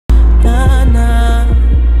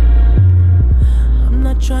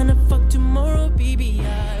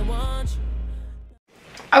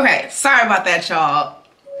Okay, sorry about that, y'all.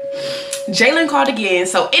 Jalen called again.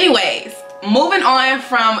 So anyways, moving on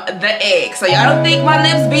from the egg. So y'all don't think my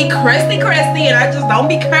lips be crusty and I just don't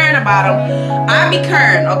be caring about them. I be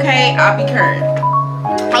caring, okay? I be caring.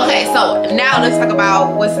 Okay, so now let's talk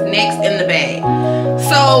about what's next in the bag.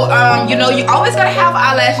 So, you know, you always gotta have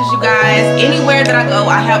eyelashes, you guys. Anywhere that I go,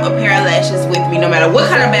 I have a pair of lashes with me, no matter what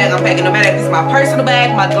kind of bag I'm packing. No matter if it's my personal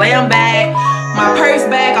bag, my glam bag, my purse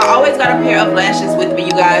bag, I always got a pair of lashes with me,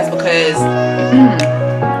 you guys, because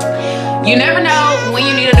you never know when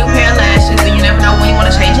you need a new pair of lashes, and you never know when you want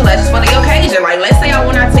to change your lashes for the occasion. Like, let's say I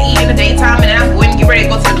went out to eat in the daytime and then I'm going to get ready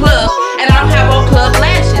to go to the club and I don't have on club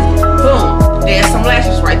lashes. Boom, there's some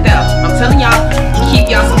lashes right there. I'm telling y'all, keep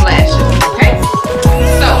y'all some lashes, okay?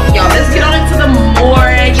 So, y'all, let's get on into the more,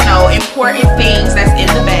 you know, important things that's in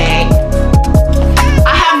the bag.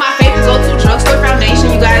 I have my favorite go-to drugstore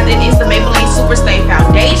foundation, you guys. It is the Maybelline Super Stay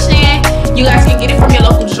Foundation. You guys can get it from your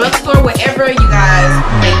local drugstore, wherever you guys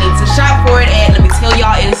may need to shop for it. And let me tell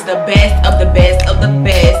y'all, it is the best of the best of the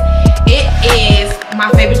best. It is my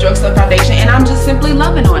favorite drugstore foundation, and I'm just simply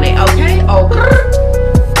loving on it, okay?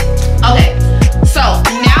 Okay, so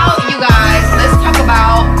now you guys, let's talk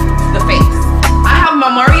about the face. I have my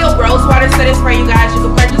Mario Rose Water Setting Spray, you guys. You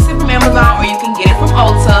can purchase it from Amazon or you can get it from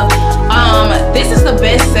Ulta. This is the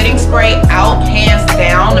best setting spray out, hands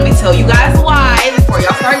down. Let me tell you guys why before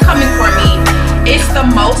y'all start coming for me. It's the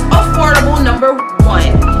most affordable, number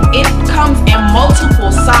one. It comes in multiple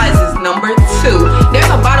sizes, number two. There's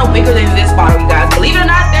a bottle bigger than this bottle, you guys. Believe it or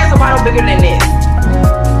not, there's a bottle bigger than this.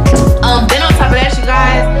 Then on top of that, you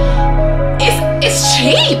guys, it's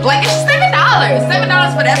cheap. Like, it's $7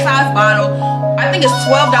 for that size bottle. I think it's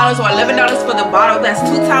 $12 or $11 for the bottle that's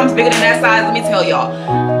 2 times bigger than that size. Let me tell y'all,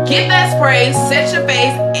 get that spray, set your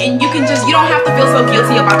face, and you don't have to feel so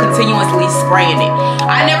guilty about continuously spraying it.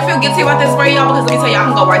 I never feel guilty about that spray, y'all, because let me tell y'all, I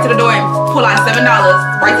can go right to the door and pull out $7,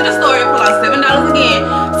 right to the store and pull out $7 again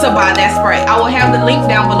to buy that spray. I will have the link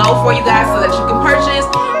down below for you guys so that you can purchase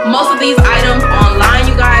most of these items online,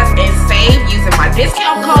 you guys, and save using my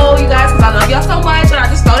discount code, you guys, because I love y'all so much, and I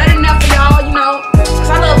just throw that in there for y'all, you know, because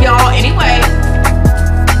I love y'all. Anyway,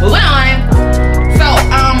 moving on. So,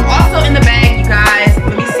 also in the bag, you guys,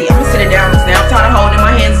 let me see, I'm gonna sit it down because now I'm tired of holding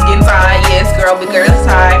my hands, getting tired. Yes, girl, big girl is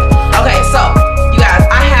tired. Okay, so, you guys,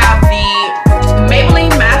 I have the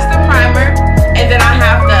Maybelline Master Primer, and then I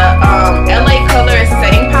have the LA Color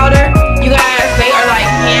Setting Powder. You guys, they are like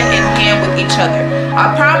hand in hand with each other.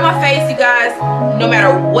 I prime my face, you guys. No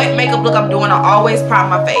matter what makeup look I'm doing, I always prime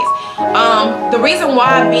my face. The reason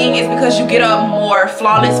why being is because you get a more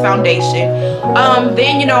flawless foundation.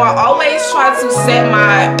 Then, you know, I always try to set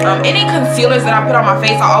my any concealers that I put on my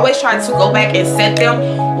face, I always try to go back and set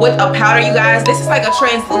them with a powder, you guys. This is like a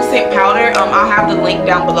translucent powder. I'll have the link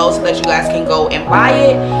down below so that you guys can go and buy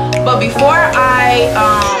it. But before I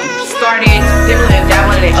started dibbling and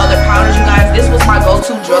dabbling in other powders, you guys, this was my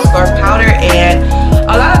go-to drugstore powder, and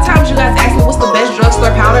a lot of times you guys ask me what's the best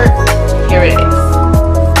drugstore powder. Here it is,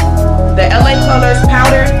 the LA Colors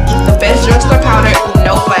powder, the best drugstore powder,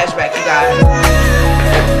 no flashback, you guys.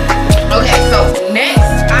 Okay, so next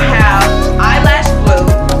I have eyelash glue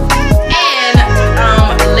and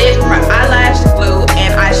eyelash glue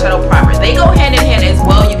and eyeshadow primer. They go hand in hand as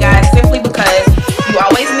well, you guys, simply because you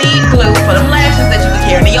always need glue for them lashes that you can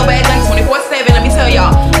carry in your bag like 24/7. Let me tell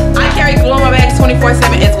y'all, I carry glue in my bag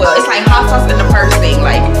 24/7 as well. It's like hot sauce in the purse thing.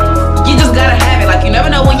 Like, you just gotta have it. Like, you never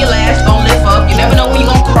know when your lash gonna lift up. You never know when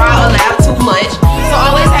you're gonna cry or laugh too much. So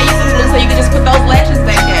always have you some glue so you can just put those lashes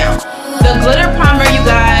back down. The glitter primer, you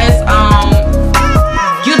guys,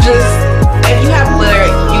 if you have glitter,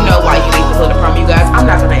 you know why you need the glitter primer, you guys. I'm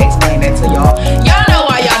not gonna explain that to y'all. Y'all know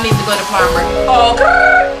why y'all need the glitter primer.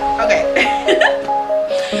 Okay.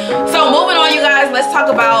 So moving on, you guys, let's talk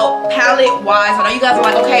about palette wise. I know you guys are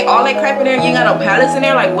like, okay, all that crap in there, you ain't got no palettes in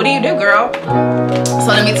there. Like, what do you do, girl? So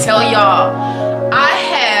let me tell y'all, I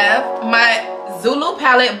have my Zulu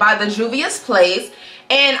palette by the Juvia's Place,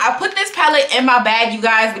 and I put this palette in my bag, you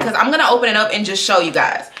guys, because I'm gonna open it up and just show you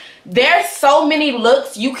guys. There's so many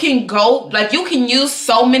looks you can go, like, you can use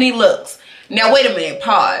so many looks. Now wait a minute,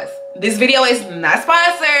 pause. This video is not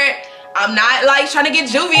sponsored. I'm not like trying to get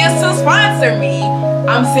Juvia's to sponsor me.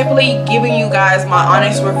 I'm simply giving you guys my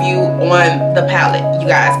honest review on the palette, you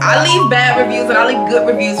guys. I leave bad reviews and I leave good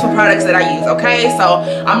reviews for products that I use, okay? So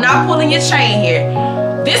I'm not pulling your chain here.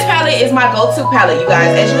 This palette is my go-to palette, you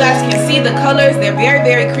guys. As you guys can see, the colors, they're very,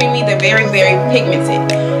 very creamy. They're very, very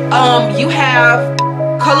pigmented. You have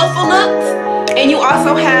colorful looks, and you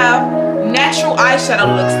also have natural eyeshadow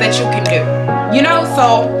looks that you can do. You know,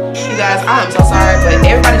 so you guys, I'm so sorry, but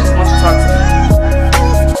everybody just wants to talk to me.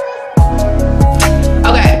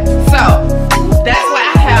 Okay,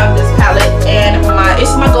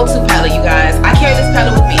 carry this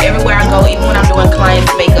palette with me everywhere I go, even when I'm doing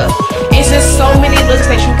clients' makeup. It's just so many looks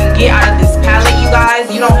that you can get out of this palette, you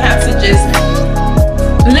guys. You don't have to just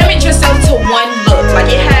limit yourself to one look.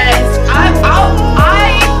 Like, it has,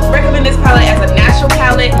 I recommend this palette as a natural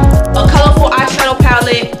palette, a colorful eyeshadow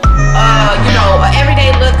palette, you know, an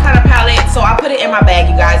everyday look kind of palette. So I put it in my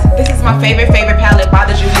bag, you guys. This is my favorite palette by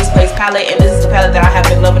the Juvia's Place palette, and this is the palette that I have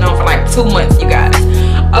been loving on for like 2 months, you guys.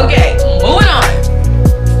 Okay, moving on.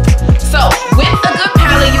 So with a good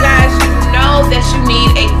palette, you guys, you know that you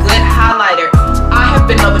need a good highlighter. I have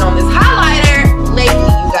been loving on this highlighter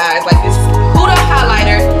lately, you guys. Like, this Huda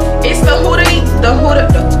highlighter. It's the Huda.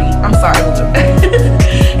 I'm sorry, Huda.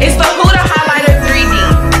 It's the Huda highlighter 3D.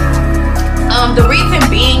 The reason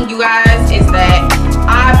being, you guys, is that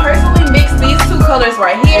I personally mix these two colors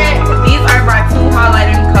right here. These are my two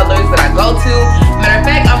highlighting colors that I go to. Matter of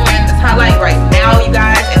fact, I'm wearing this highlight right now, you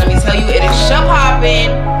guys, and let me tell you, it is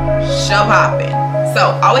popping. So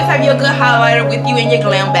always have your good highlighter with you in your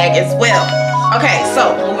glam bag as well. Okay,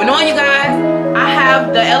 so moving on, you guys. I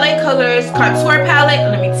have the LA Colors contour palette.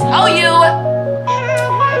 Let me tell you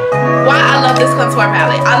why I love this contour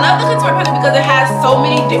palette. I love the contour palette because it has so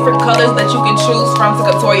many different colors that you can choose from to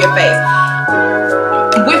contour your face.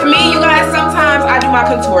 With me, you guys, sometimes I do my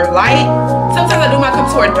contour light, sometimes I do my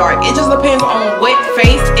contour dark. It just depends on what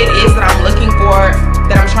face it is that I'm looking for,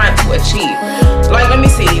 that I'm trying to achieve. Like, let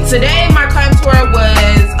me see. Today my contour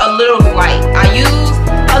was a little light. I used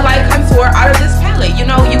a light contour out of this palette. You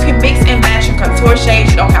know, you can mix and match your contour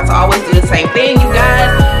shades. You don't have to always do the same thing, you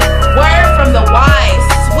guys. Word from the wise.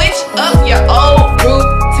 Switch up your old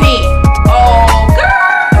routine. Oh,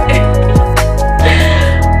 girl.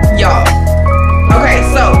 Y'all. Okay,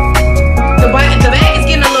 so the bag is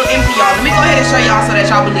getting a little empty, y'all. Let me go ahead and show y'all so that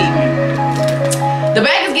y'all believe me. The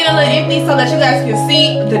bag is getting a little empty so that you guys can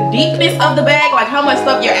see the deepness of the bag, like how much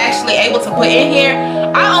stuff you're actually able to put in here.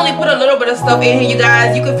 I only put a little bit of stuff in here, you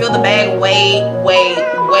guys. You can fill the bag way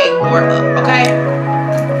more up, okay?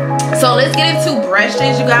 So let's get into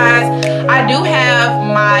brushes, you guys. I do have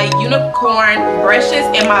my unicorn brushes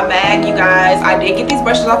in my bag, you guys. I did get these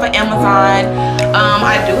brushes off of Amazon.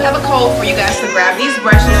 I do have a code for you guys to grab these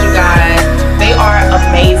brushes, you guys. They are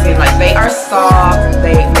amazing. Like, they are soft.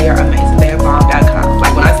 They are amazing. They are bomb.com.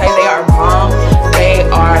 Like, when I say they are bomb, they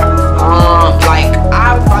are bomb. Like,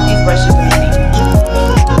 I bought these brushes maybe,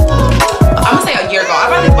 I'm gonna say a year ago. I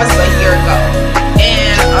bought these brushes a year ago.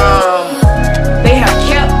 And they have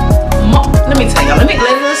kept, let me tell y'all,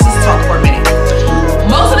 let's just talk for a minute.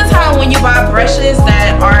 Most of the time when you buy brushes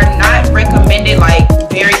that are not recommended, like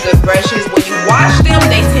very good brushes, when you wash them,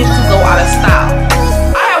 they tend to go out of style.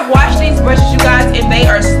 I have washed these brushes, you guys, and they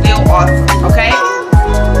are still awesome, okay?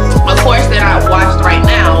 Of course, they're not washed right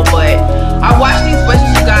now, but I washed these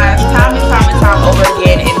brushes, you guys, time and time over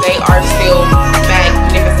again, and they are still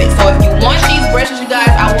magnificent. So if you want these brushes, you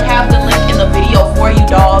guys, I will have the link in the video for you,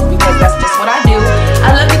 dolls, because that's just what I do.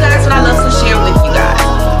 I love you guys, and I love to share with you guys.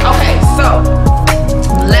 Okay, so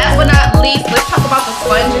last but not least, let's talk about the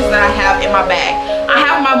sponges that I have in my bag. I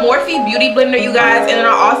have my Morphe Beauty Blender, you guys, and then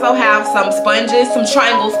I also have some sponges, some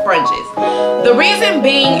triangle sponges. The reason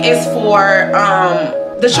being is for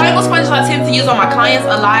the triangle sponges I tend to use on my clients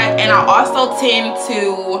a lot, and I also tend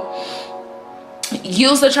to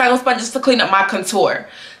use the triangle sponges to clean up my contour.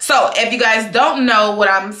 So if you guys don't know what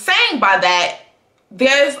I'm saying by that,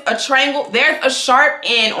 there's a triangle, there's a sharp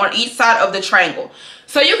end on each side of the triangle.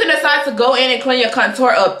 So you can decide to go in and clean your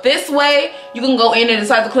contour up this way. You can go in and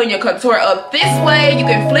decide to clean your contour up this way. You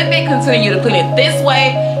can flip it, continue to clean it this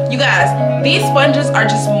way. You guys, these sponges are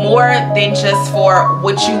just more than just for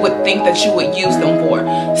what you would think that you would use them for.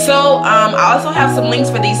 So I also have some links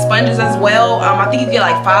for these sponges as well. I think you get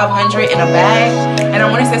like 500 in a bag, and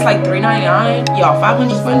I want to say it's like $3.99. Y'all,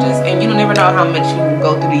 500 sponges, and you don't never know how much you can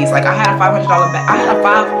go through these. Like, I had a $500 bag. I had a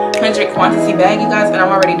 500 quantity bag, you guys, and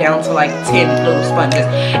I'm already down to like 10 little sponges.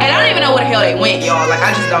 And I don't even know where the hell they went, y'all. Like,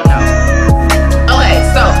 I just don't know. Okay,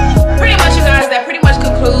 so pretty much, you guys, that pretty much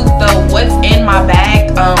concludes the what's in my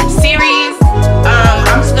bag series.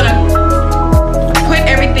 I'm just gonna put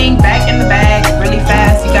everything back in the bag really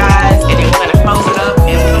fast, you guys, and then we're gonna close it up and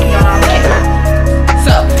we're gonna be on our way.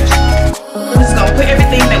 So we're just gonna put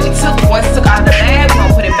everything that we took out of the bag. We're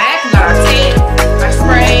gonna put it back. We got our tape, our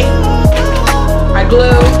spray, our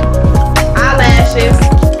glue, eyelashes,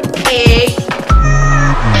 egg,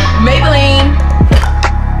 Maybelline,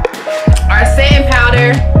 our setting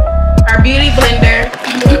powder, our beauty blender,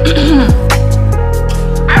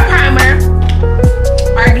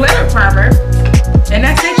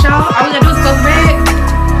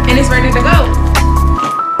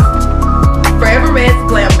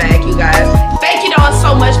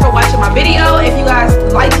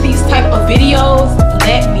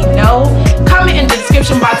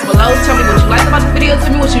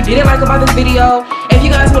 like about this video. If you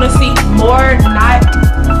guys want to see more not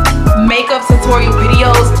makeup tutorial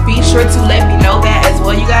videos, be sure to